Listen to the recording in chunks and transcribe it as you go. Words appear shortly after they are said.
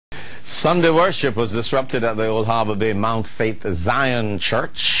Sunday worship was disrupted at the Old Harbour Bay Mount Faith Zion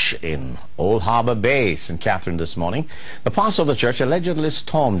Church in Old Harbour Bay, St. Catherine this morning. The pastor of the church allegedly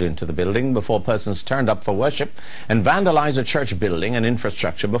stormed into the building before persons turned up for worship and vandalized the church building and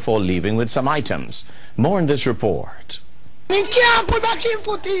infrastructure before leaving with some items. More in this report.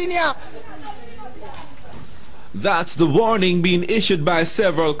 That's the warning being issued by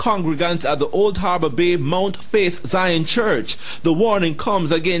several congregants at the Old Harbour Bay Mount Faith Zion Church. The warning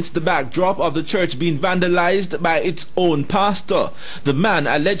comes against the backdrop of the church being vandalized by its own pastor. The man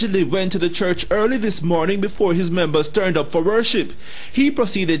allegedly went to the church early this morning before his members turned up for worship. He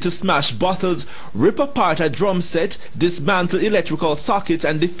proceeded to smash bottles, rip apart a drum set, dismantle electrical sockets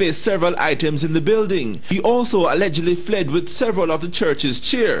and deface several items in the building. He also allegedly fled with several of the church's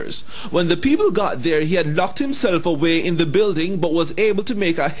chairs. When the people got there, he had locked himself away in the building but was able to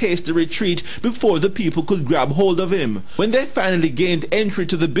make a hasty retreat before the people could grab hold of him. When they finally gained entry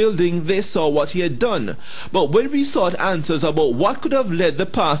to the building, they saw what he had done. But when we sought answers about what could have led the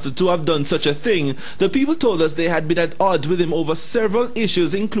pastor to have done such a thing, the people told us they had been at odds with him over several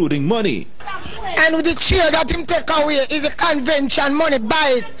issues, including money. And with the chair that him take away is a convention money,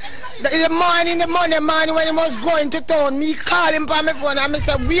 buy it. In the Monday morning when he was going to town, me call him on my phone and I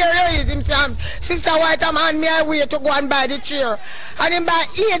say, where is him? Say, Sister White, I'm on me way to go and buy the chair. And he buy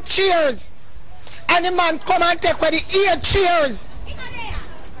 8 chairs. And the man come and take away the 8 chairs.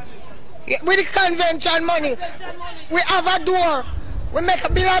 With the convention money. We have a door. We make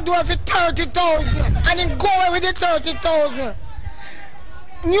a bill of door for 30,000. And he go away with the 30,000.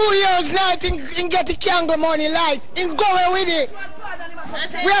 New Year's night, he get the candle money light. He go away with it.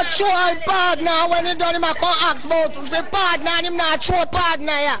 We are show our partner when he done him a come ask about the partner and him not show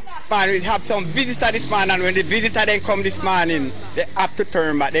partner. Yeah. Man, we have some visitor this morning, and when the visitor then come this morning, they have to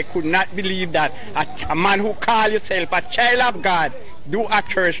turn back. They could not believe that a man who call himself a child of God do a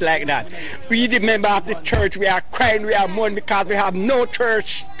church like that. We the member of the church, we are crying, we are mourning because we have no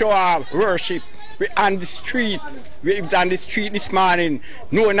church to worship. We on the street. We on the street this morning,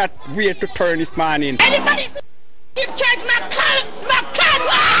 knowing not where to turn this morning. Anybody give church my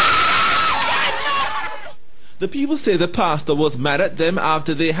The people say the pastor was mad at them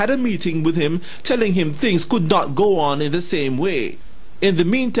after they had a meeting with him, telling him things could not go on in the same way. In the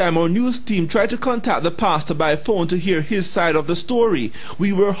meantime, our news team tried to contact the pastor by phone to hear his side of the story.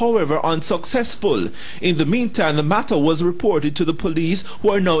 We were, however, unsuccessful. In the meantime, the matter was reported to the police, who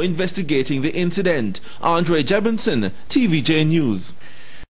are now investigating the incident. Andre Jebinson, TVJ News.